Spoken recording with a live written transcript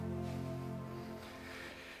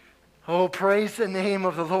Oh, praise the name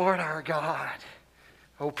of the Lord our God.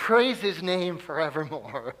 Oh, praise his name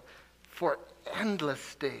forevermore. For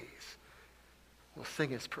endless days we'll sing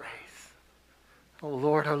his praise. Oh,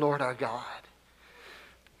 Lord, our God.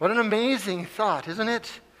 What an amazing thought, isn't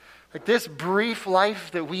it? Like this brief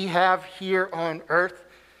life that we have here on earth,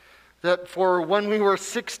 that for when we were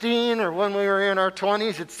 16 or when we were in our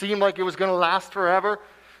 20s, it seemed like it was going to last forever.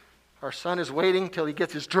 Our son is waiting till he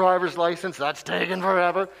gets his driver's license. That's taken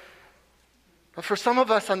forever. But for some of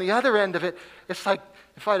us on the other end of it, it's like,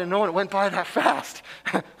 if I'd have known it went by that fast,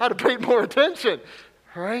 I'd have paid more attention,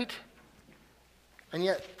 right? And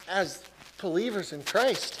yet, as believers in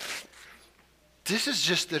Christ, this is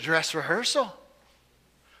just the dress rehearsal.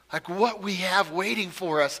 Like what we have waiting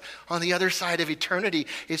for us on the other side of eternity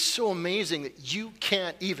is so amazing that you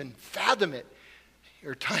can't even fathom it.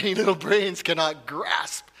 Your tiny little brains cannot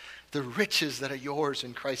grasp the riches that are yours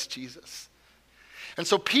in Christ Jesus. And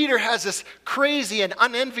so Peter has this crazy and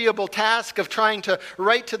unenviable task of trying to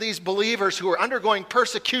write to these believers who are undergoing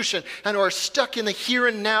persecution and who are stuck in the here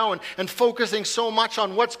and now and focusing so much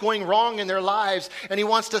on what's going wrong in their lives. And he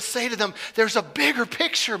wants to say to them, there's a bigger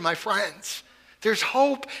picture, my friends. There's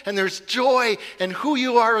hope and there's joy, and who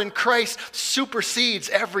you are in Christ supersedes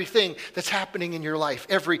everything that's happening in your life,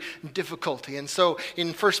 every difficulty. And so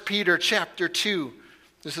in 1 Peter chapter 2,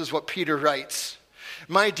 this is what Peter writes.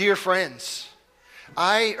 My dear friends,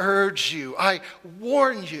 I urge you, I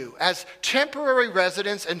warn you, as temporary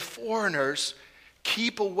residents and foreigners,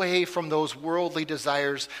 keep away from those worldly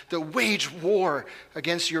desires that wage war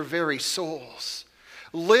against your very souls.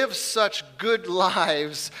 Live such good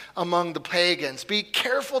lives among the pagans. Be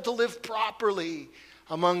careful to live properly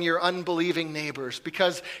among your unbelieving neighbors,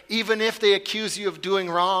 because even if they accuse you of doing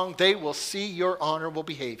wrong, they will see your honorable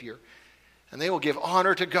behavior, and they will give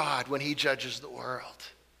honor to God when he judges the world.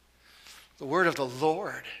 The word of the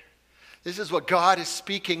Lord. This is what God is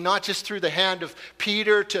speaking, not just through the hand of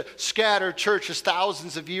Peter to scattered churches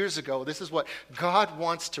thousands of years ago. This is what God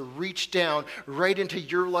wants to reach down right into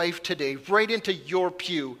your life today, right into your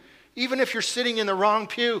pew. Even if you're sitting in the wrong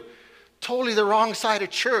pew, totally the wrong side of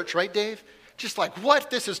church, right, Dave? Just like, what?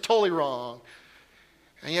 This is totally wrong.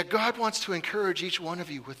 And yet God wants to encourage each one of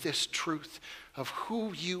you with this truth of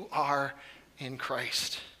who you are in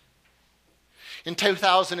Christ. In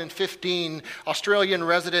 2015, Australian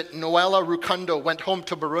resident Noella Rukundo went home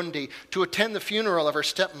to Burundi to attend the funeral of her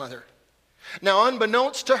stepmother. Now,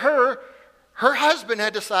 unbeknownst to her, her husband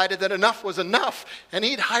had decided that enough was enough, and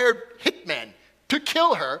he'd hired hitmen to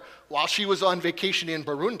kill her while she was on vacation in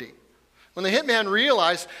Burundi. When the hitman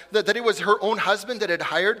realized that it was her own husband that had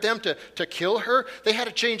hired them to kill her, they had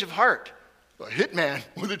a change of heart. A hitman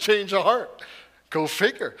with a change of heart. Go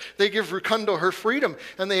figure. They give Rukundo her freedom,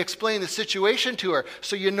 and they explain the situation to her.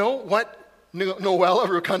 So you know what Noella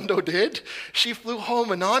Rukundo did? She flew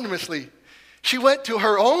home anonymously. She went to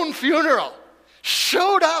her own funeral,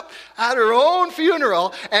 showed up at her own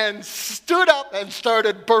funeral, and stood up and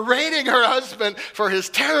started berating her husband for his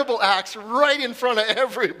terrible acts right in front of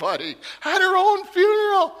everybody. At her own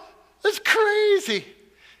funeral. That's crazy.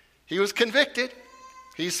 He was convicted.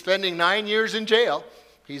 He's spending 9 years in jail.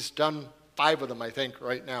 He's done 5 of them, I think,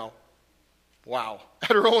 right now. Wow.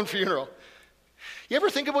 At her own funeral. You ever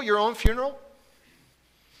think about your own funeral?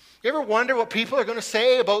 You ever wonder what people are going to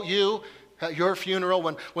say about you at your funeral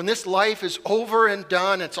when this life is over and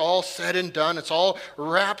done, it's all said and done, it's all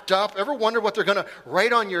wrapped up? Ever wonder what they're going to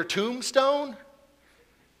write on your tombstone?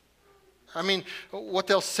 I mean, what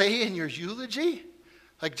they'll say in your eulogy?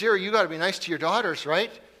 Like, Jerry, you got to be nice to your daughters,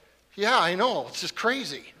 right? Yeah, I know. It's just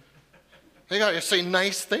crazy. They got to say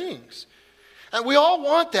nice things. And we all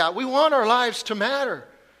want that. We want our lives to matter.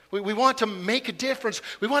 We want to make a difference.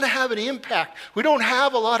 We want to have an impact. We don't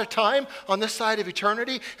have a lot of time on this side of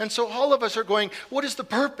eternity. And so all of us are going, what is the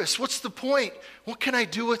purpose? What's the point? What can I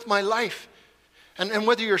do with my life? And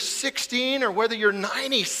whether you're 16 or whether you're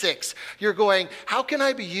 96, you're going, how can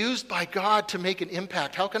I be used by God to make an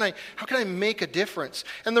impact? How can I make a difference?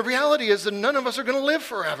 And the reality is that none of us are going to live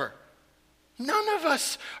forever. None of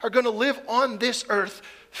us are going to live on this earth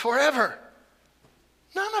forever.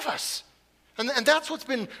 None of us. And that's what's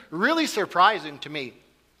been really surprising to me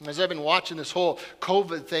as I've been watching this whole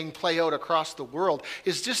COVID thing play out across the world,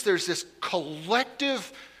 is just there's this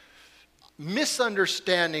collective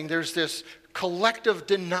misunderstanding, there's this collective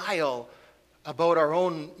denial about our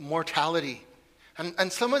own mortality.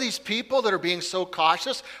 And some of these people that are being so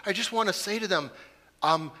cautious, I just want to say to them,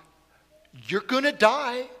 you're going to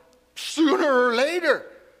die sooner or later.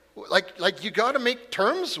 Like you got to make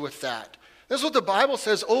terms with that. This is what the Bible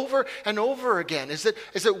says over and over again, is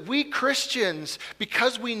that we Christians,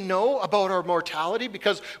 because we know about our mortality,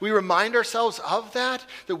 because we remind ourselves of that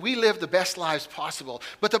we live the best lives possible.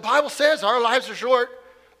 But the Bible says our lives are short.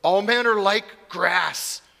 All men are like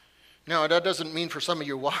grass. Now, that doesn't mean for some of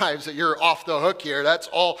you wives that you're off the hook here. That's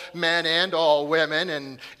all men and all women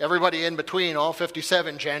and everybody in between, all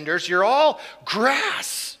 57 genders. You're all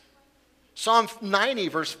grass. Psalm 90,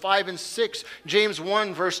 verse 5 and 6, James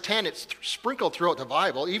 1, verse 10, it's sprinkled throughout the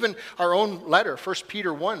Bible. Even our own letter, 1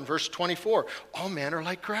 Peter 1, verse 24, all men are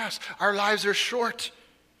like grass. Our lives are short.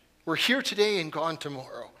 We're here today and gone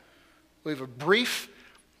tomorrow. We have a brief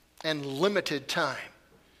and limited time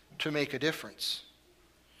to make a difference.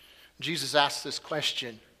 Jesus asked this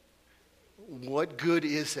question, what good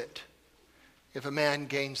is it if a man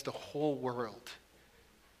gains the whole world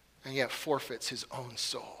and yet forfeits his own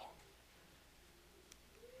soul?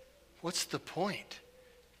 What's the point?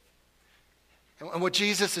 And what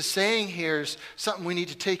Jesus is saying here is something we need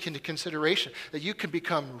to take into consideration, that you can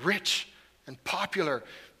become rich and popular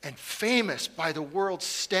and famous by the world's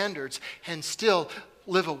standards and still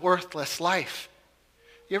live a worthless life.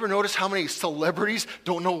 You ever notice how many celebrities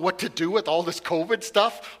don't know what to do with all this COVID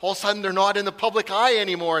stuff? All of a sudden they're not in the public eye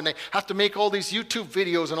anymore and they have to make all these YouTube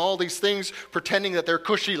videos and all these things pretending that their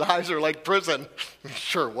cushy lives are like prison.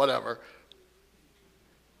 Sure, whatever.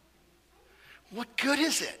 What good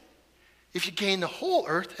is it if you gain the whole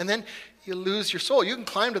earth and then you lose your soul? You can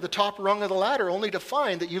climb to the top rung of the ladder only to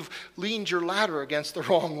find that you've leaned your ladder against the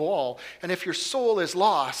wrong wall. And if your soul is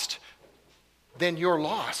lost, then you're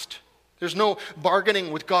lost. There's no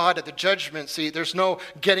bargaining with God at the judgment seat. There's no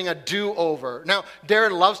getting a do-over. Now,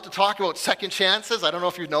 Darren loves to talk about second chances. I don't know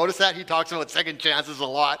if you've noticed that. He talks about second chances a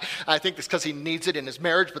lot. I think it's because he needs it in his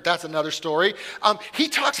marriage, but that's another story. He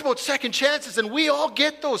talks about second chances, and we all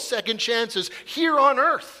get those second chances here on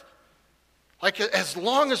earth. Like as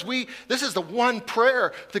long as this is the one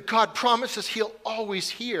prayer that God promises he'll always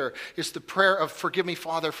hear, is the prayer of, forgive me,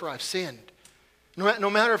 Father, for I've sinned. No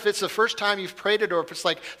matter if it's the first time you've prayed it or if it's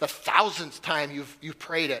like the 1,000th time you've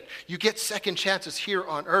prayed it. You get second chances here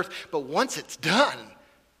on earth, but once it's done,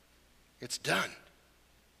 it's done.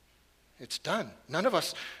 It's done. None of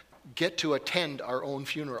us get to attend our own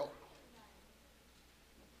funeral.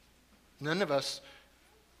 None of us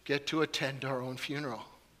get to attend our own funeral.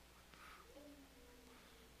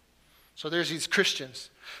 So there's these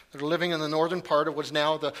Christians that are living in the northern part of what's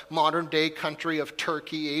now the modern-day country of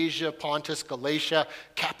Turkey, Asia, Pontus, Galatia,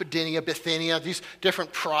 Cappadocia, Bithynia, these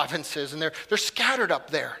different provinces, and they're scattered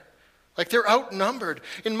up there. Like they're outnumbered.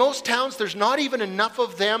 In most towns, there's not even enough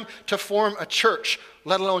of them to form a church,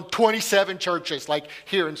 let alone 27 churches like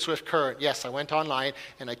here in Swift Current. Yes, I went online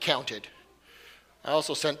and I counted. I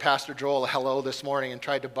also sent Pastor Joel a hello this morning and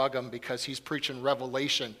tried to bug him because he's preaching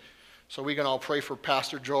Revelation. So we can all pray for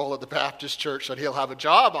Pastor Joel at the Baptist Church that he'll have a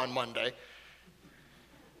job on Monday.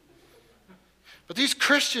 But these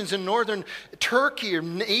Christians in northern Turkey or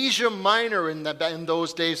Asia Minor in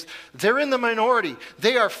those days, they're in the minority.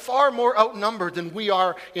 They are far more outnumbered than we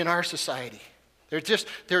are in our society.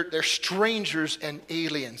 They're strangers and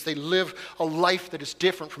aliens. They live a life that is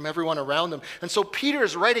different from everyone around them. And so Peter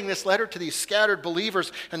is writing this letter to these scattered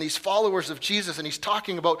believers and these followers of Jesus, and he's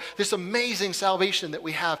talking about this amazing salvation that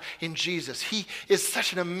we have in Jesus. He is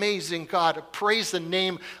such an amazing God. Praise the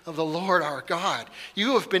name of the Lord our God.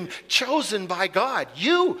 You have been chosen by God.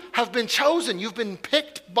 You have been chosen. You've been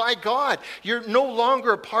picked by God. You're no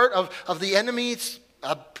longer a part of the enemy's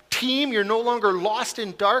team. You're no longer lost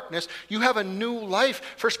in darkness. You have a new life.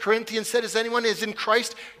 1 Corinthians said, as anyone is in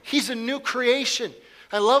Christ, he's a new creation.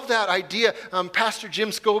 I love that idea. Pastor Jim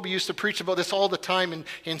Scobie used to preach about this all the time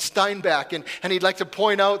in Steinbach, and he'd like to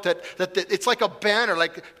point out that it's like a banner,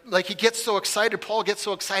 like he gets so excited, Paul gets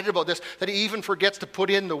so excited about this, that he even forgets to put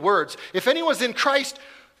in the words. If anyone's in Christ,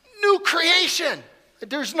 new creation.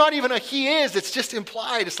 There's not even a he is, it's just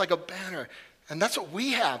implied. It's like a banner. And that's what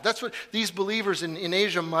we have. That's what these believers in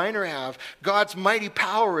Asia Minor have. God's mighty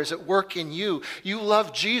power is at work in you. You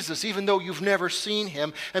love Jesus even though you've never seen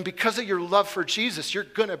him. And because of your love for Jesus, you're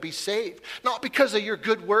going to be saved. Not because of your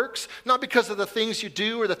good works, not because of the things you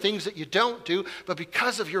do or the things that you don't do, but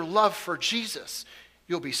because of your love for Jesus,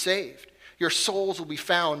 you'll be saved. Your souls will be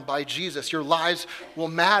found by Jesus. Your lives will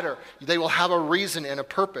matter. They will have a reason and a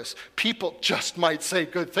purpose. People just might say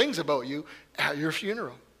good things about you at your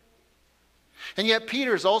funeral. And yet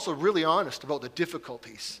Peter is also really honest about the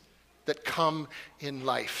difficulties that come in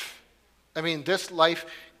life. I mean, this life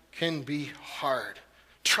can be hard.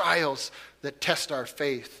 Trials that test our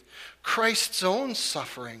faith. Christ's own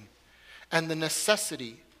suffering and the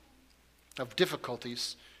necessity of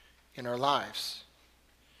difficulties in our lives.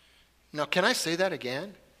 Now, can I say that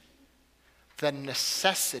again? The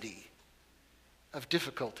necessity of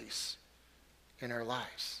difficulties in our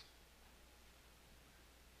lives.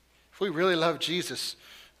 If we really love Jesus,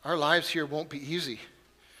 our lives here won't be easy.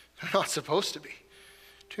 They're not supposed to be.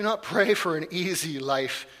 Do not pray for an easy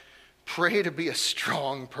life. Pray to be a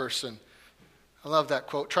strong person. I love that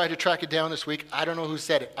quote. Tried to track it down this week. I don't know who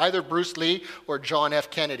said it. Either Bruce Lee or John F.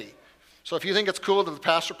 Kennedy. So if you think it's cool that the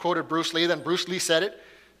pastor quoted Bruce Lee, then Bruce Lee said it.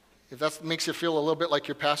 If that makes you feel a little bit like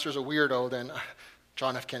your pastor's a weirdo, then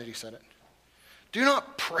John F. Kennedy said it. Do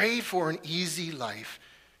not pray for an easy life.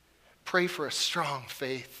 Pray for a strong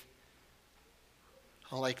faith.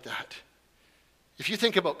 I like that. If you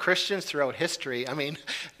think about Christians throughout history,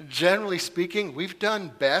 generally speaking, we've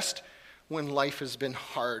done best when life has been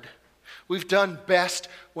hard. We've done best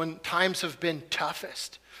when times have been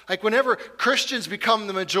toughest. Like whenever Christians become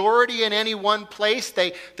the majority in any one place,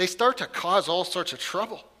 they start to cause all sorts of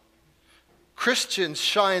trouble. Christians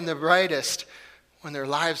shine the brightest when their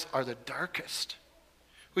lives are the darkest.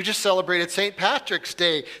 We just celebrated St. Patrick's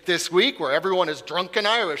Day this week, where everyone is drunken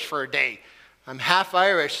Irish for a day. I'm half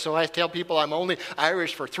Irish, so I tell people I'm only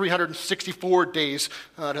Irish for 364 days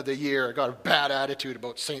out of the year. I got a bad attitude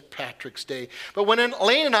about St. Patrick's Day. But when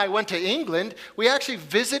Elaine and I went to England, we actually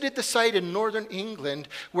visited the site in northern England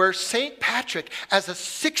where St. Patrick, as a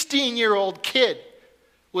 16-year-old kid,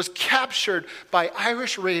 was captured by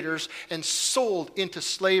Irish raiders and sold into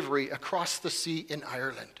slavery across the sea in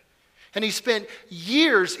Ireland. And he spent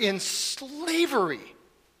years in slavery.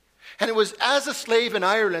 And it was as a slave in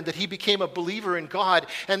Ireland that he became a believer in God.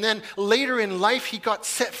 And then later in life, he got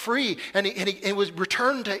set free and he was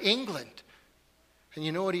returned to England. And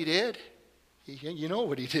you know what he did? You know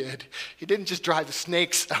what he did. He didn't just drive the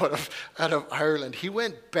snakes out of Ireland. He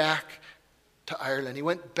went back to Ireland. He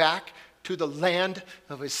went back to the land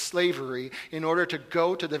of his slavery in order to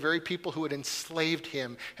go to the very people who had enslaved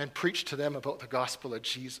him and preach to them about the gospel of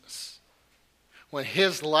Jesus. When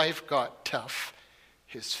his life got tough,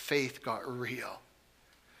 his faith got real.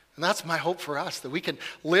 And that's my hope for us, that we can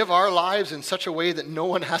live our lives in such a way that no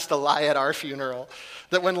one has to lie at our funeral.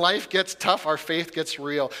 That when life gets tough, our faith gets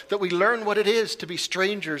real. That we learn what it is to be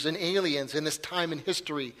strangers and aliens in this time in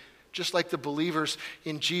history, just like the believers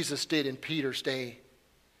in Jesus did in Peter's day.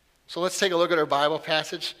 So let's take a look at our Bible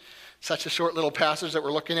passage. Such a short little passage that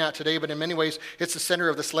we're looking at today, but in many ways, it's the center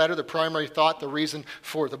of this letter, the primary thought, the reason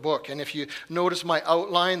for the book. And if you notice my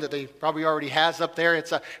outline that they probably already has up there,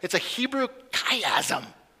 it's a Hebrew chiasm.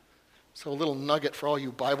 So a little nugget for all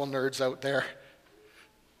you Bible nerds out there.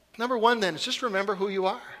 Number one then is just remember who you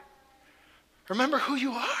are. Remember who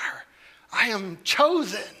you are. I am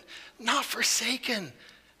chosen, not forsaken.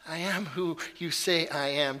 I am who you say I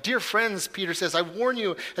am. Dear friends, Peter says, I warn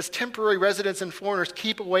you as temporary residents and foreigners,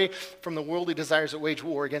 keep away from the worldly desires that wage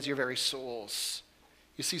war against your very souls.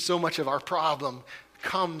 You see, so much of our problem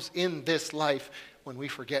comes in this life when we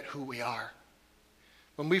forget who we are.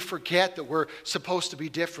 When we forget that we're supposed to be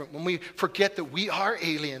different. When we forget that we are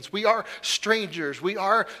aliens. We are strangers. We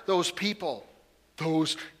are those people.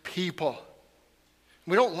 Those people.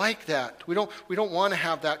 We don't like that. We don't want to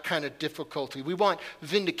have that kind of difficulty. We want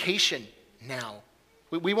vindication now.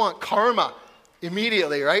 We want karma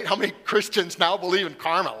immediately, right? How many Christians now believe in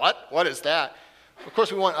karma? What is that? Of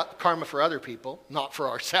course, we want karma for other people, not for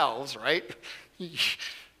ourselves, right? We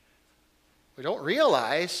don't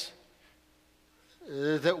realize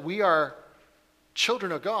that we are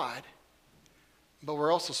children of God, but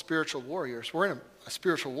we're also spiritual warriors. We're in a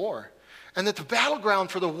spiritual war. And that the battleground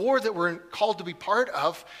for the war that we're called to be part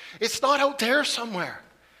of, it's not out there somewhere.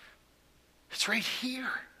 It's right here.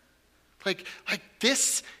 Like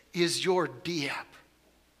this is your Dieppe.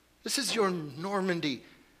 This is your Normandy.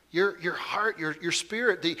 Your heart, your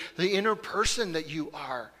spirit, the inner person that you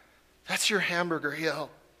are. That's your Hamburger Hill.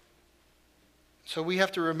 So we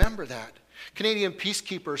have to remember that. Canadian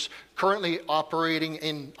peacekeepers currently operating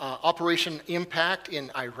in Operation Impact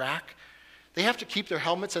in Iraq, they have to keep their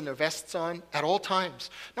helmets and their vests on at all times.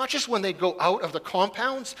 Not just when they go out of the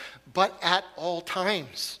compounds, but at all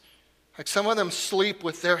times. Like some of them sleep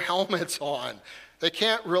with their helmets on. They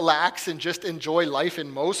can't relax and just enjoy life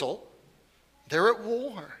in Mosul. They're at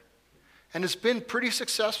war. And it's been pretty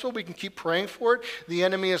successful. We can keep praying for it. The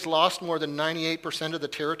enemy has lost more than 98% of the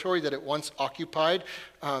territory that it once occupied.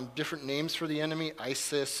 Different names for the enemy.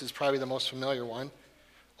 ISIS is probably the most familiar one.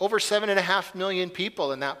 Over 7.5 million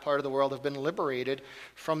people in that part of the world have been liberated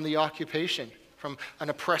from the occupation, from an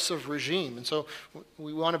oppressive regime. And so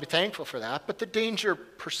we want to be thankful for that. But the danger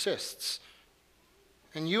persists.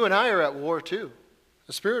 And you and I are at war too,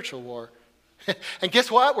 a spiritual war. And guess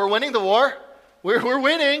what? We're winning the war. We're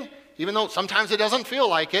winning. even though sometimes it doesn't feel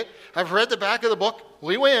like it. I've read the back of the book.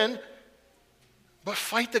 We win. But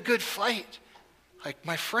fight the good fight. Like,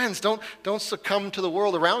 my friends, don't succumb to the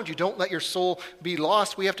world around you. Don't let your soul be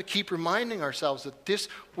lost. We have to keep reminding ourselves that this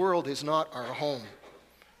world is not our home.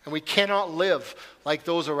 And we cannot live like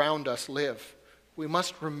those around us live. We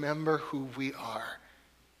must remember who we are.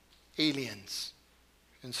 Aliens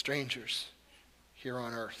and strangers here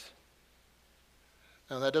on earth.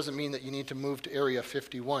 Now, that doesn't mean that you need to move to Area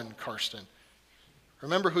 51, Karsten.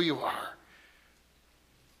 Remember who you are.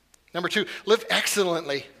 Number 2, live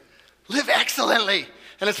excellently. Live excellently.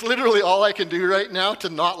 And it's literally all I can do right now to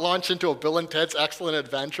not launch into a Bill and Ted's Excellent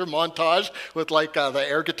Adventure montage with like the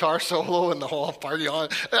air guitar solo and the whole party on.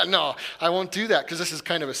 No, I won't do that because this is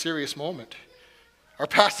kind of a serious moment. Our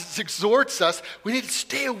passage exhorts us, we need to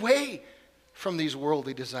stay away from these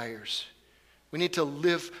worldly desires. We need to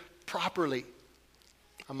live properly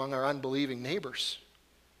among our unbelieving neighbors.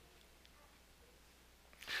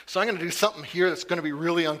 So I'm going to do something here that's going to be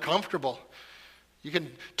really uncomfortable. You can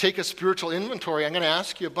take a spiritual inventory. I'm going to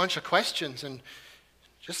ask you a bunch of questions and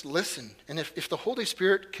just listen. And if the Holy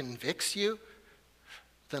Spirit convicts you,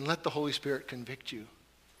 then let the Holy Spirit convict you.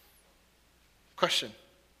 Question.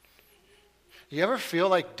 You ever feel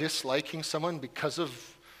like disliking someone because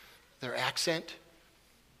of their accent?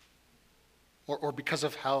 Or because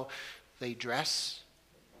of how they dress?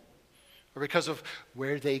 Or because of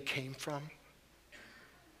where they came from?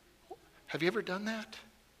 Have you ever done that?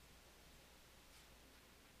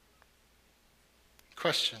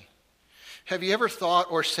 Question. Have you ever thought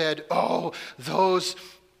or said, oh, those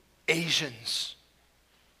Asians,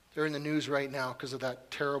 they're in the news right now because of that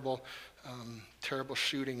terrible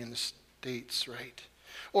shooting in the States, right?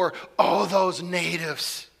 Or, oh, those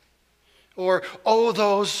natives. Or, oh,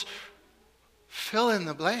 those fill in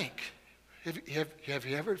the blank. Have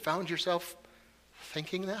you ever found yourself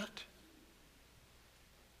thinking that?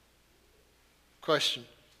 Question.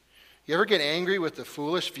 You ever get angry with the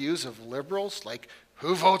foolish views of liberals? Like,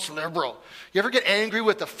 who votes liberal? You ever get angry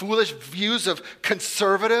with the foolish views of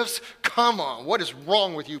conservatives? Come on, what is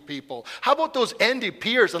wrong with you people? How about those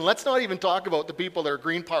NDPers? And let's not even talk about the people that are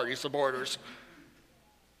Green Party supporters.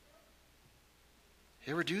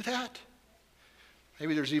 You ever do that?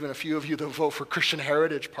 Maybe there's even a few of you that vote for Christian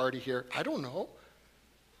Heritage Party here. I don't know.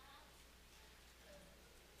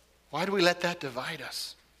 Why do we let that divide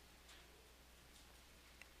us?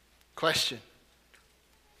 Question.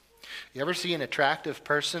 You ever see an attractive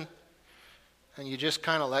person and you just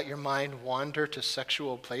kind of let your mind wander to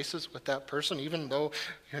sexual places with that person even though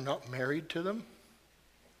you're not married to them?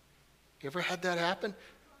 You ever had that happen?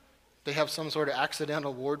 They have some sort of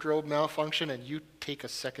accidental wardrobe malfunction and you take a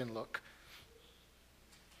second look.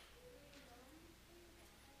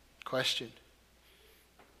 Question.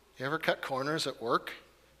 You ever cut corners at work?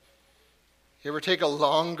 You ever take a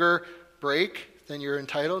longer break than you're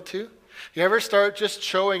entitled to? You ever start just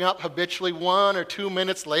showing up habitually 1 or 2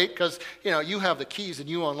 minutes late because, you have the keys and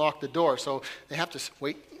you unlock the door, so they have to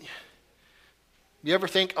wait. You ever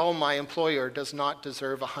think, oh, my employer does not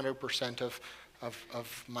deserve 100%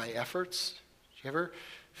 of my efforts? You ever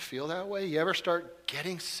feel that way? You ever start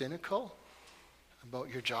getting cynical about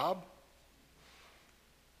your job?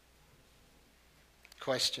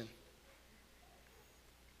 Question.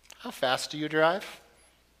 How fast do you drive?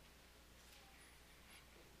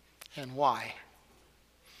 And why?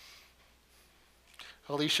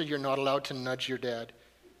 Alicia, you're not allowed to nudge your dad.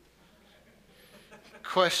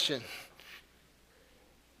 Question.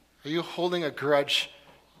 Are you holding a grudge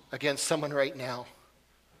against someone right now?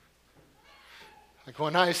 Like,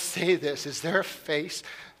 when I say this, is there a face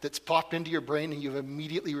that's popped into your brain and you've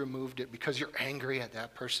immediately removed it because you're angry at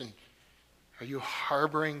that person? Are you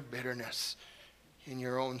harboring bitterness in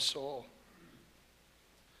your own soul?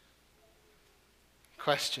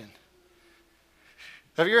 Question.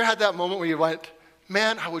 Have you ever had that moment where you went,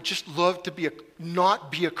 man, I would just love to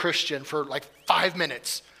not be a Christian for like 5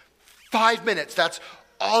 minutes. 5 minutes, that's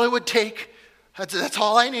all it would take. That's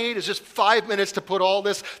all I need is just 5 minutes to put all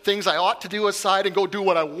this things I ought to do aside and go do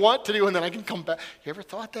what I want to do, and then I can come back. You ever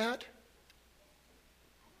thought that?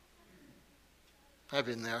 I've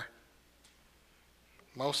been there.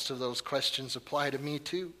 Most of those questions apply to me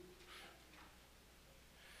too.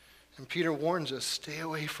 And Peter warns us, stay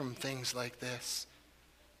away from things like this.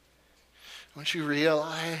 Don't you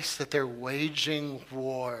realize that they're waging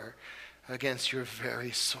war against your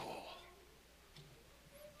very soul?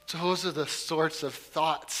 Those are the sorts of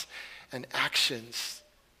thoughts and actions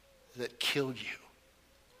that kill you.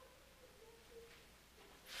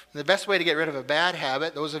 And the best way to get rid of a bad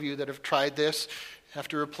habit, those of you that have tried this, have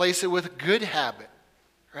to replace it with a good habit,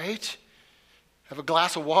 right? have a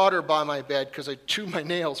glass of water by my bed because I chew my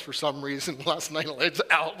nails for some reason. Last night, it's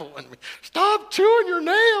elbowing me. Stop chewing your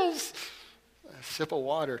nails. A sip of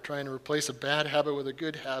water, trying to replace a bad habit with a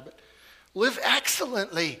good habit. Live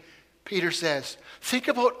excellently, Peter says. Think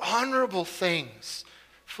about honorable things.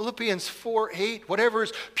 Philippians 4:8, whatever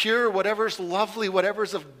is pure, whatever is lovely, whatever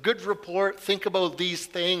is of good report, think about these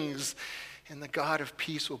things. And the God of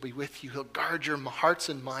peace will be with you. He'll guard your hearts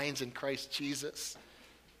and minds in Christ Jesus.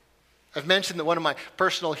 I've mentioned that one of my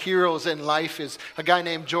personal heroes in life is a guy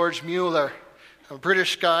named George Mueller, a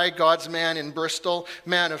British guy, God's man in Bristol,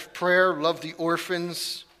 man of prayer, loved the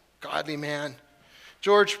orphans, godly man.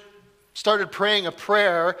 George started praying a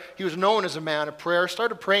prayer. He was known as a man of prayer.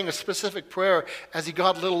 Started praying a specific prayer as he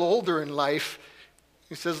got a little older in life.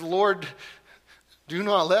 He says, Lord, do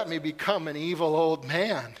not let me become an evil old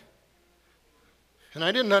man. And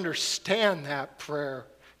I didn't understand that prayer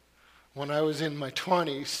when I was in my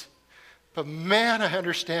 20s. But man, I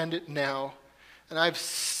understand it now. And I've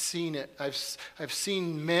seen it. I've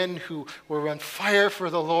seen men who were on fire for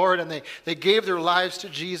the Lord, and they gave their lives to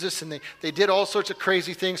Jesus, and they did all sorts of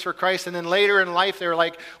crazy things for Christ. And then later in life, they were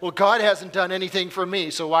like, well, God hasn't done anything for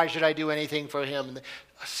me, so why should I do anything for him? And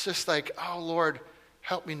it's just like, oh, Lord,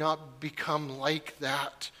 help me not become like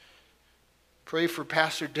that. Pray for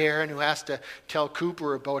Pastor Darren, who has to tell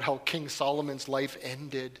Cooper about how King Solomon's life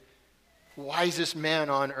ended. Wisest man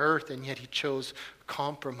on earth, and yet he chose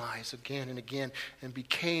compromise again and again and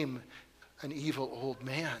became an evil old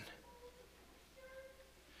man.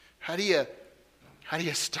 How do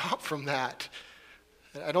you stop from that?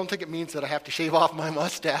 I don't think it means that I have to shave off my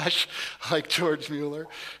mustache like George Mueller.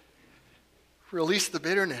 Release the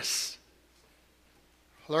bitterness.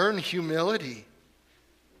 Learn humility.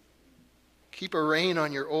 Keep a rein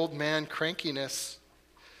on your old man crankiness.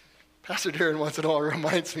 Pastor Darren once in a while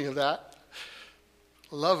reminds me of that.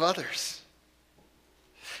 Love others.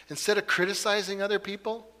 Instead of criticizing other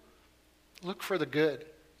people, look for the good.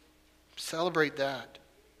 Celebrate that.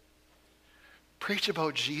 Preach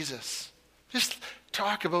about Jesus. Just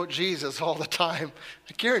talk about Jesus all the time.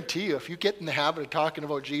 I guarantee you, if you get in the habit of talking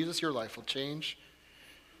about Jesus, your life will change.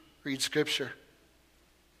 Read Scripture.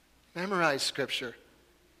 Memorize Scripture.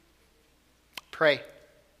 Pray.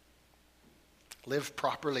 Live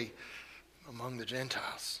properly among the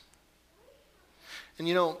Gentiles. And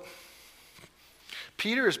you know,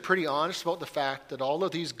 Peter is pretty honest about the fact that all of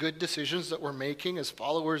these good decisions that we're making as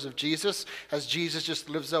followers of Jesus, as Jesus just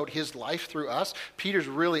lives out his life through us, Peter's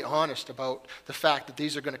really honest about the fact that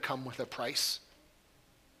these are going to come with a price.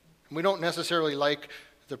 And we don't necessarily like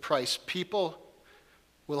the price. People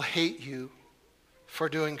will hate you for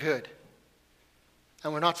doing good.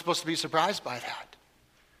 And we're not supposed to be surprised by that.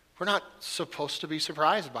 We're not supposed to be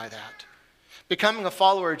surprised by that. Becoming a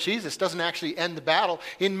follower of Jesus doesn't actually end the battle.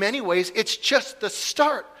 In many ways, it's just the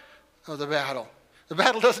start of the battle. The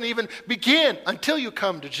battle doesn't even begin until you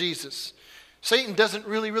come to Jesus. Satan doesn't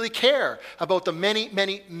really care about the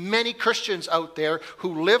many Christians out there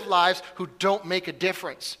who live lives who don't make a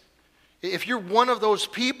difference. If you're one of those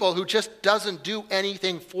people who just doesn't do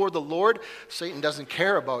anything for the Lord, Satan doesn't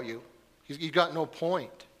care about you. You've got no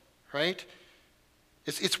point, right?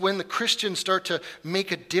 It's when the Christians start to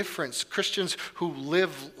make a difference, Christians who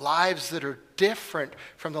live lives that are different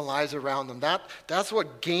from the lives around them. That's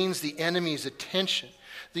what gains the enemy's attention.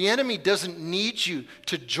 The enemy doesn't need you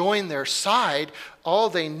to join their side. All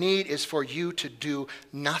they need is for you to do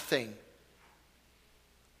nothing.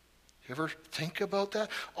 You ever think about that?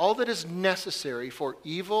 All that is necessary for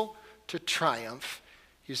evil to triumph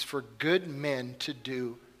is for good men to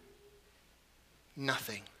do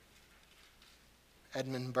nothing.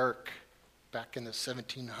 Edmund Burke, back in the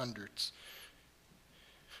 1700s.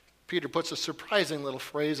 Peter puts a surprising little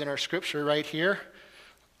phrase in our scripture right here.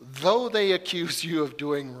 Though they accuse you of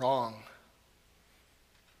doing wrong.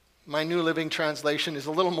 My New Living Translation is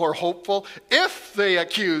a little more hopeful. If they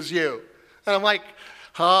accuse you. And I'm like,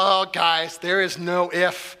 oh, guys, there is no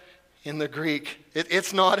if in the Greek.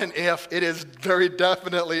 It's not an if. It is very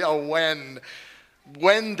definitely a when.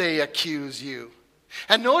 When they accuse you.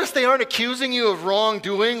 And notice they aren't accusing you of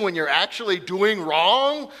wrongdoing when you're actually doing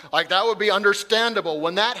wrong. Like, that would be understandable.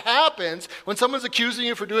 When that happens, when someone's accusing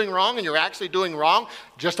you for doing wrong and you're actually doing wrong,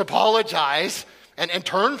 just apologize and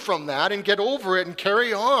turn from that and get over it and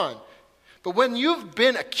carry on. But when you've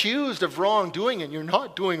been accused of wrongdoing and you're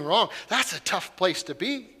not doing wrong, that's a tough place to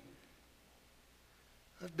be.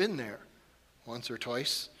 I've been there once or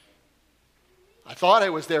twice. I thought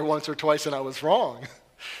I was there once or twice and I was wrong.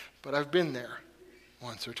 But I've been there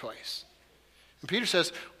once or twice. And Peter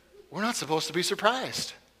says, we're not supposed to be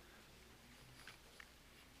surprised.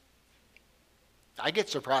 I get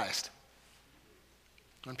surprised.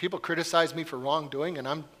 When people criticize me for wrongdoing and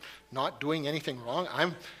I'm not doing anything wrong,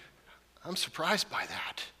 I'm surprised by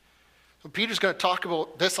that. Peter's going to talk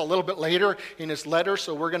about this a little bit later in his letter,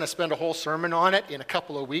 so we're going to spend a whole sermon on it in a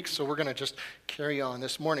couple of weeks, so we're going to just carry on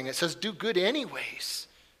this morning. It says, do good anyways.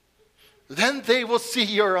 Then they will see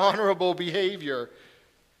your honorable behavior.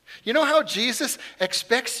 You know how Jesus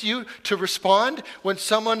expects you to respond when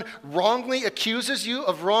someone wrongly accuses you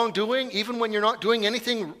of wrongdoing, even when you're not doing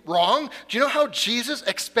anything wrong? Do you know how Jesus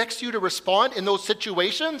expects you to respond in those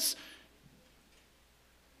situations?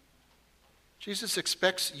 Jesus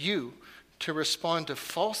expects you to respond to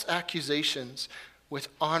false accusations with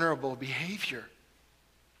honorable behavior.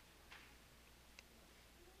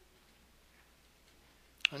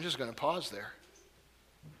 I'm just going to pause there,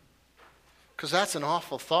 because that's an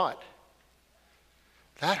awful thought.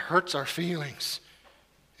 That hurts our feelings.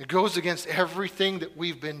 It goes against everything that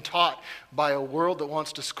we've been taught by a world that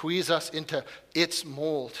wants to squeeze us into its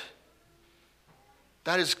mold.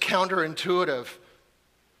 That is counterintuitive.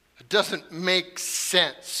 It doesn't make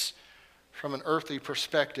sense from an earthly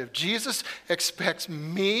perspective. Jesus expects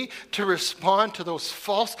me to respond to those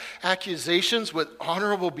false accusations with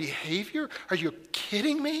honorable behavior? Are you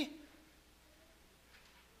kidding me?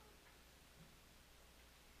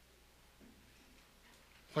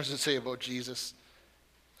 What does it say about Jesus?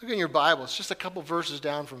 Look in your Bible. It's just a couple verses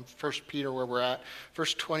down from 1 Peter where we're at.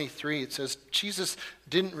 Verse 23, it says, Jesus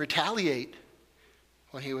didn't retaliate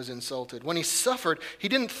when he was insulted. When he suffered, he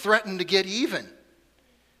didn't threaten to get even.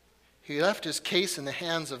 He left his case in the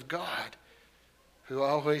hands of God, who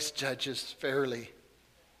always judges fairly.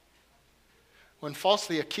 When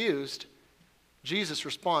falsely accused, Jesus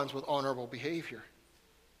responds with honorable behavior.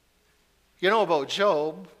 You know about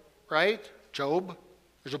Job, right? Job.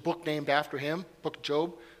 There's a book named after him, Book of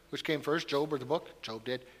Job. Which came first, Job or the book? Job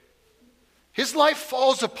did. His life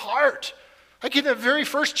falls apart. Like in the very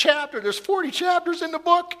first chapter, there's 40 chapters in the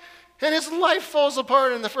book, and his life falls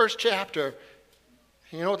apart in the first chapter.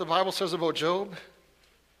 You know what the Bible says about Job? It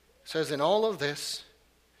says, in all of this,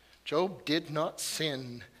 Job did not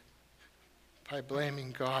sin by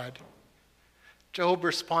blaming God. Job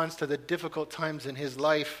responds to the difficult times in his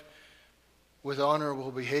life with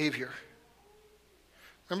honorable behavior.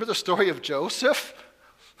 Remember the story of Joseph?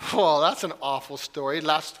 Well, that's an awful story.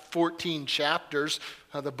 Last 14 chapters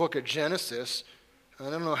of the book of Genesis. I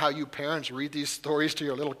don't know how you parents read these stories to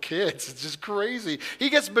your little kids. It's just crazy. He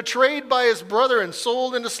gets betrayed by his brother and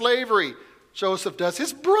sold into slavery. Joseph does.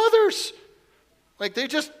 His brothers, like they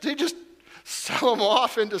just sell him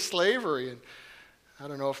off into slavery. And I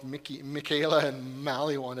don't know if Michaela and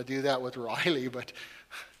Mally want to do that with Riley, but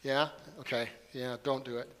yeah, okay, yeah, don't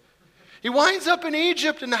do it. He winds up in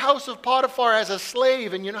Egypt in the house of Potiphar as a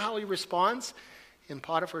slave. And you know how he responds in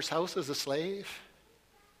Potiphar's house as a slave?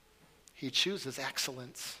 He chooses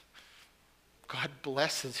excellence. God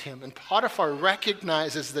blesses him. And Potiphar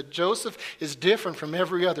recognizes that Joseph is different from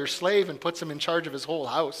every other slave and puts him in charge of his whole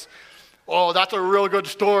house. Oh, that's a real good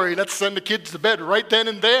story. Let's send the kids to bed right then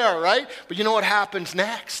and there, right? But you know what happens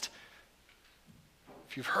next?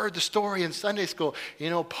 If you've heard the story in Sunday school, you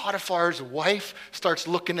know, Potiphar's wife starts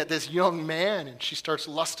looking at this young man and she starts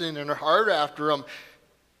lusting in her heart after him.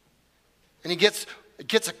 And he gets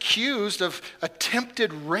accused of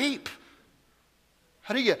attempted rape.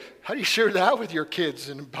 How do you share that with your kids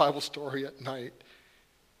in a Bible story at night?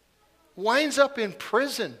 Winds up in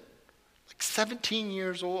prison, like 17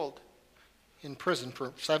 years old, in prison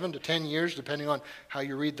for 7 to 10 years, depending on how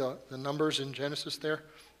you read the numbers in Genesis there.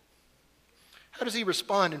 How does he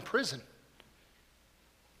respond in prison?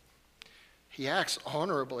 He acts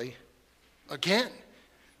honorably again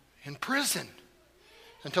in prison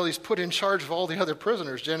until he's put in charge of all the other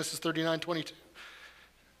prisoners, Genesis 39:22.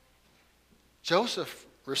 Joseph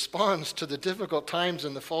responds to the difficult times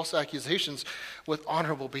and the false accusations with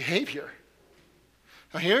honorable behavior.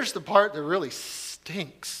 Now here's the part that really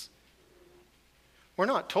stinks. We're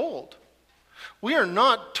not told. We are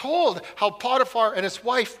not told how Potiphar and his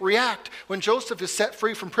wife react when Joseph is set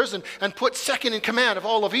free from prison and put second in command of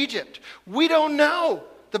all of Egypt. We don't know.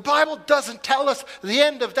 The Bible doesn't tell us the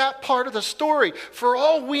end of that part of the story. For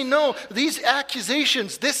all we know, these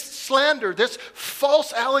accusations, this slander, this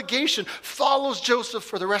false allegation follows Joseph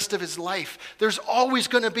for the rest of his life. There's always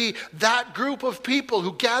going to be that group of people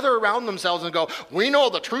who gather around themselves and go, we know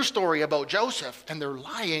the true story about Joseph. And they're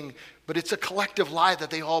lying, but it's a collective lie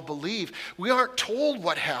that they all believe. We aren't told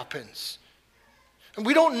what happens. And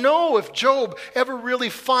we don't know if Job ever really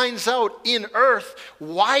finds out in earth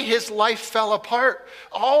why his life fell apart.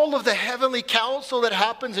 All of the heavenly counsel that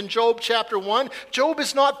happens in Job chapter 1, Job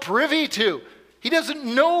is not privy to. He doesn't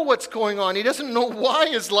know what's going on. He doesn't know why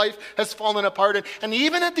his life has fallen apart. And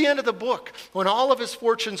even at the end of the book, when all of his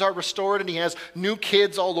fortunes are restored and he has new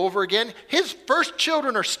kids all over again, his first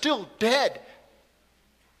children are still dead.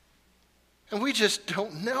 And we just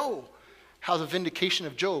don't know how the vindication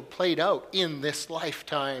of Job played out in this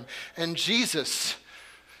lifetime. And Jesus,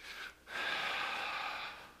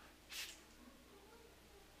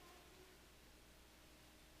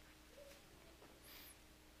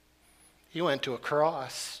 he went to a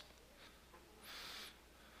cross.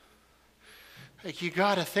 Like, you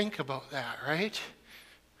got to think about that, right?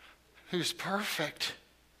 Who's perfect.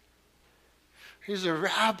 He's a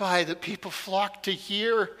rabbi that people flocked to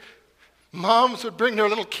hear. Moms would bring their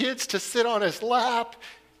little kids to sit on his lap.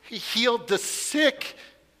 He healed the sick.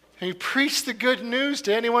 And he preached the good news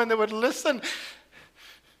to anyone that would listen.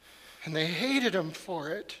 And they hated him for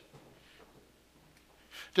it.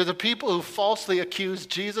 Do the people who falsely accuse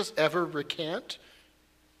Jesus ever recant?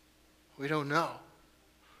 We don't know.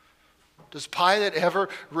 Does Pilate ever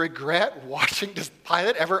regret washing? Does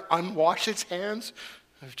Pilate ever unwash his hands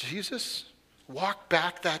of Jesus? Walk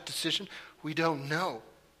back that decision? We don't know.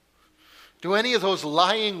 Do any of those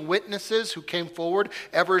lying witnesses who came forward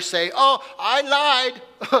ever say, "Oh, I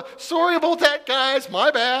lied. Sorry about that, guys. My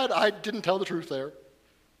bad. I didn't tell the truth there"?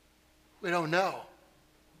 We don't know.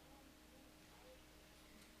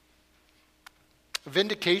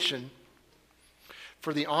 Vindication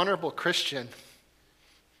for the honorable Christian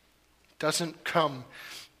doesn't come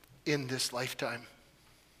in this lifetime.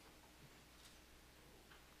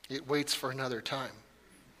 It waits for another time.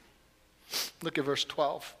 Look at verse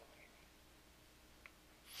 12.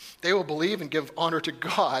 They will believe and give honor to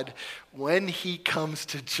God when he comes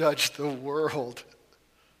to judge the world.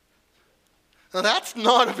 Now, that's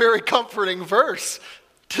not a very comforting verse,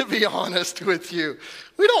 to be honest with you.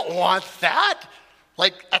 We don't want that.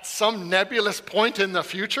 Like at some nebulous point in the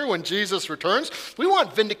future when Jesus returns, we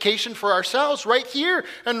want vindication for ourselves right here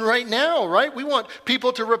and right now, right? We want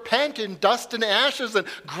people to repent in dust and ashes and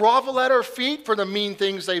grovel at our feet for the mean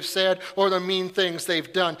things they've said or the mean things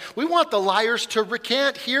they've done. We want the liars to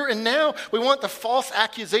recant here and now. We want the false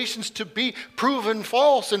accusations to be proven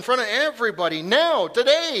false in front of everybody now,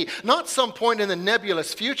 today, not some point in the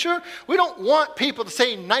nebulous future. We don't want people to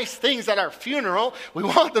say nice things at our funeral. We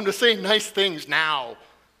want them to say nice things now.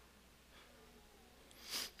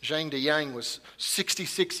 Zhang Deyang was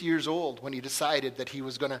 66 years old when he decided that he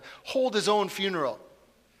was going to hold his own funeral,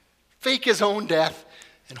 fake his own death,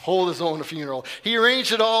 and hold his own funeral. He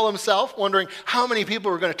arranged it all himself, wondering how many people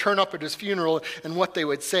were going to turn up at his funeral and what they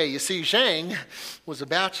would say. You see, Zhang was a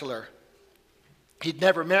bachelor. He'd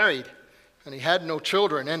never married, and he had no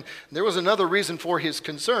children. And there was another reason for his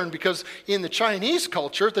concern, because in the Chinese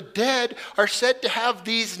culture, the dead are said to have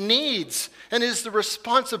these needs. And it is the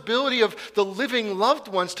responsibility of the living loved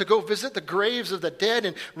ones to go visit the graves of the dead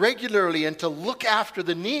and regularly and to look after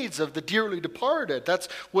the needs of the dearly departed. That's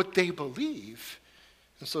what they believe.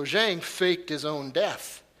 And so Zhang faked his own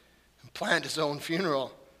death and planned his own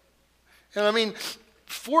funeral. And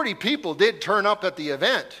 40 people did turn up at the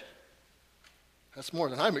event. That's more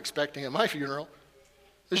than I'm expecting at my funeral.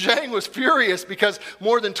 Zhang was furious because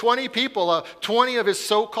more than 20 people, 20 of his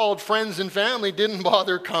so-called friends and family didn't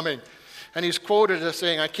bother coming. And he's quoted as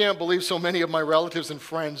saying, "I can't believe so many of my relatives and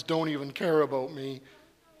friends don't even care about me."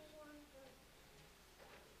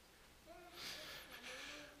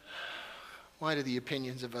 Why do the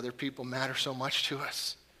opinions of other people matter so much to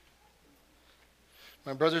us?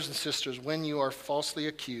 My brothers and sisters, when you are falsely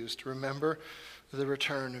accused, remember the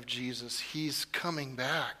return of Jesus. He's coming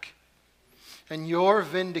back. And your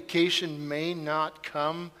vindication may not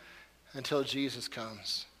come until Jesus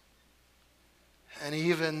comes. And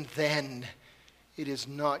even then, it is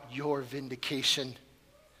not your vindication.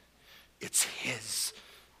 It's his.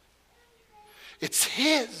 It's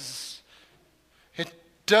his. It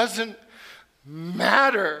doesn't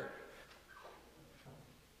matter.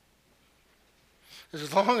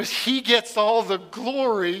 As long as he gets all the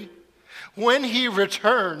glory, when he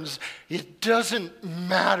returns, it doesn't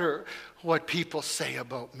matter what people say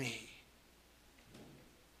about me.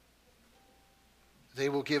 They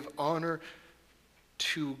will give honor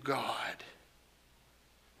to God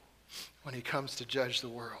when he comes to judge the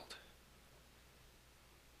world.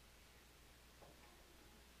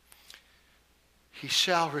 He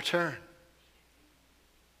shall return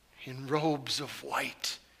in robes of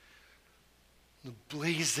white. The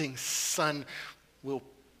blazing sun will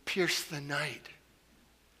pierce the night,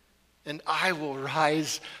 and I will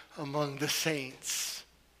rise among the saints,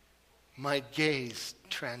 my gaze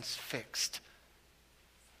transfixed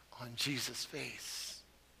on Jesus' face.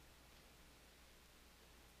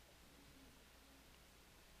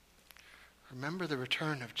 Remember the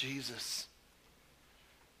return of Jesus.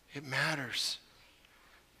 It matters.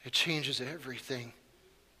 It changes everything.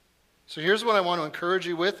 So here's what I want to encourage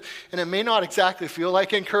you with, and it may not exactly feel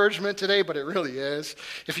like encouragement today, but it really is.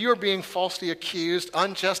 If you are being falsely accused,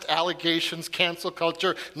 unjust allegations, cancel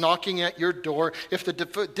culture knocking at your door, if the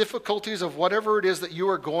difficulties of whatever it is that you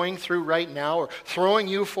are going through right now are throwing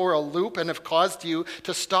you for a loop and have caused you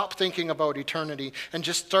to stop thinking about eternity and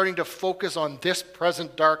just starting to focus on this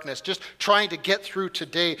present darkness, just trying to get through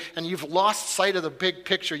today, and you've lost sight of the big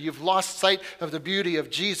picture, you've lost sight of the beauty of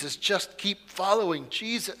Jesus, just keep following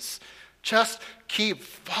Jesus. Just keep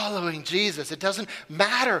following Jesus. It doesn't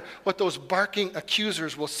matter what those barking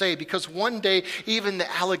accusers will say, because one day even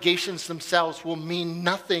the allegations themselves will mean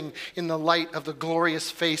nothing in the light of the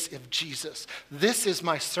glorious face of Jesus. This is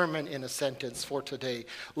my sermon in a sentence for today.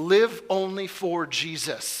 Live only for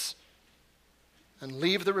Jesus and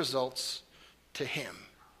leave the results to him.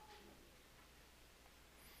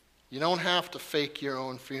 You don't have to fake your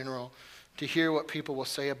own funeral to hear what people will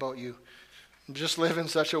say about you. Just live in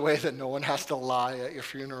such a way that no one has to lie at your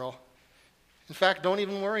funeral. In fact, don't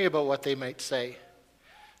even worry about what they might say.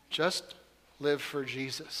 Just live for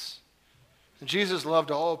Jesus. And Jesus loved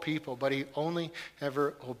all people, but he only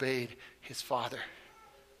ever obeyed his Father.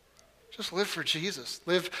 Just live for Jesus.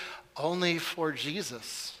 Live only for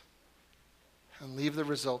Jesus. And leave the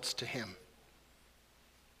results to him.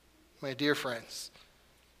 My dear friends,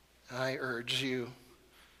 I urge you,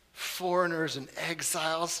 foreigners and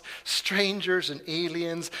exiles, strangers and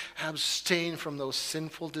aliens, abstain from those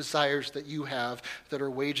sinful desires that you have that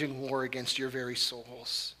are waging war against your very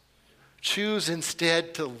souls. Choose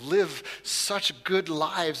instead to live such good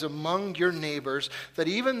lives among your neighbors that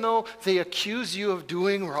even though they accuse you of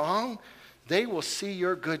doing wrong, they will see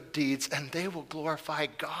your good deeds and they will glorify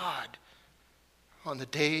God on the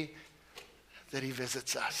day that he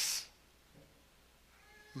visits us.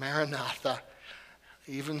 Maranatha.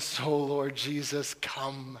 Even so, Lord Jesus,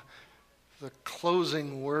 come. The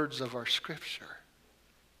closing words of our scripture.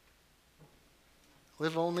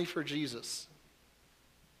 Live only for Jesus.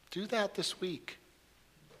 Do that this week.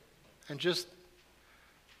 And just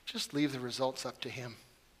leave the results up to him.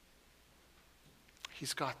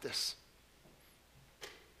 He's got this.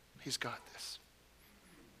 He's got this.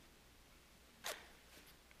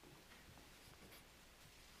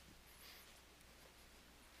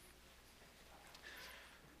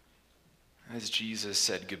 As Jesus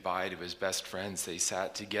said goodbye to his best friends, they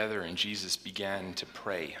sat together and Jesus began to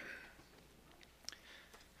pray.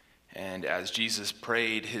 And as Jesus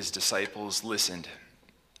prayed, his disciples listened,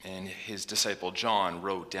 and his disciple John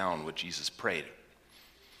wrote down what Jesus prayed.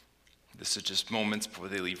 This is just moments before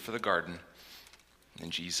they leave for the garden,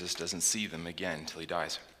 and Jesus doesn't see them again until he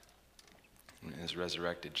dies and is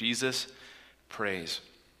resurrected. Jesus prays.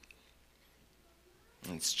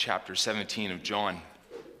 It's chapter 17 of John.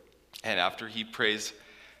 And after he prays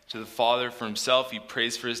to the Father for himself, he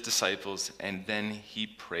prays for his disciples, and then he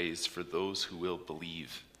prays for those who will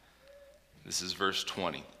believe. This is verse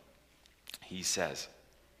 20. He says,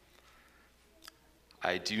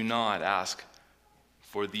 I do not ask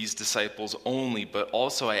for these disciples only, but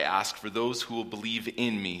also I ask for those who will believe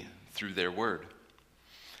in me through their word,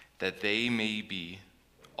 that they may be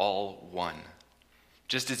all one.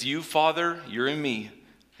 Just as you, Father, you're in me,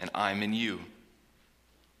 and I'm in you,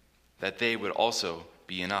 that they would also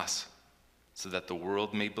be in us, so that the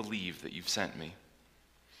world may believe that you've sent me.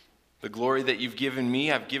 The glory that you've given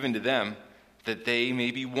me, I've given to them, that they may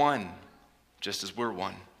be one, just as we're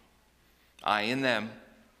one. I in them,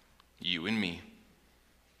 you in me,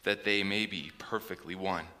 that they may be perfectly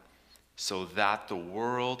one, so that the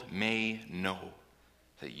world may know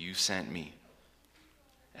that you sent me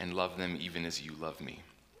and love them even as you love me.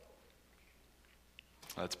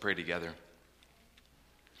 Let's pray together.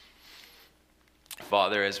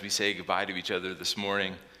 Father, as we say goodbye to each other this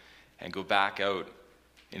morning and go back out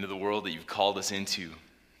into the world that you've called us into,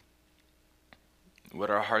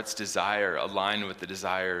 would our heart's desire align with the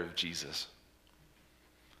desire of Jesus?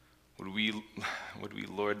 Would we,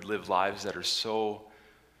 Lord, live lives that are so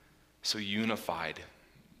unified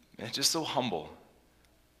and just so humble,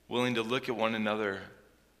 willing to look at one another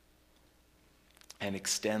and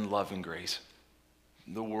extend love and grace?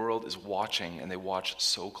 The world is watching, and they watch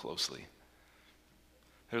so closely.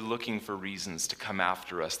 They're looking for reasons to come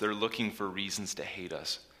after us. They're looking for reasons to hate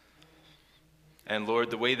us. And Lord,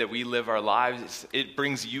 the way that we live our lives, it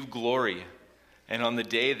brings you glory. And on the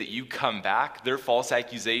day that you come back, their false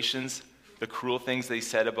accusations, the cruel things they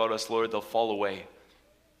said about us, Lord, they'll fall away.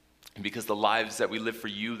 And because the lives that we live for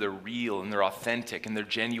you, they're real and they're authentic and they're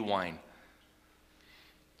genuine.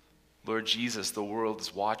 Lord Jesus, the world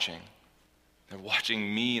is watching. They're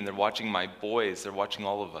watching me, and they're watching my boys. They're watching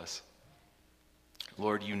all of us.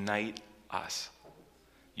 Lord, unite us.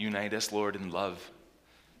 Unite us, Lord, in love.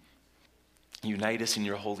 Unite us in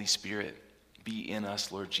your Holy Spirit. Be in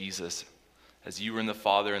us, Lord Jesus, as you are in the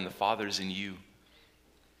Father and the Father's in you,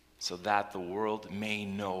 so that the world may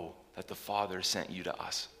know that the Father sent you to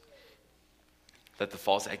us, that the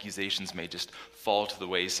false accusations may just fall to the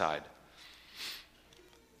wayside.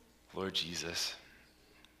 Lord Jesus,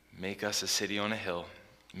 make us a city on a hill.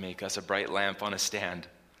 Make us a bright lamp on a stand,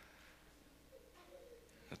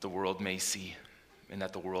 that the world may see and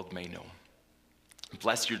that the world may know.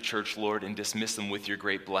 Bless your church, Lord, and dismiss them with your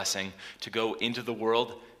great blessing to go into the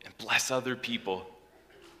world and bless other people.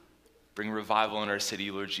 Bring revival in our city,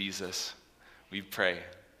 Lord Jesus. We pray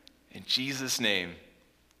in Jesus' name.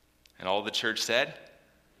 And all the church said,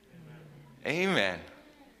 Amen. Amen.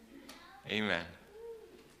 Amen.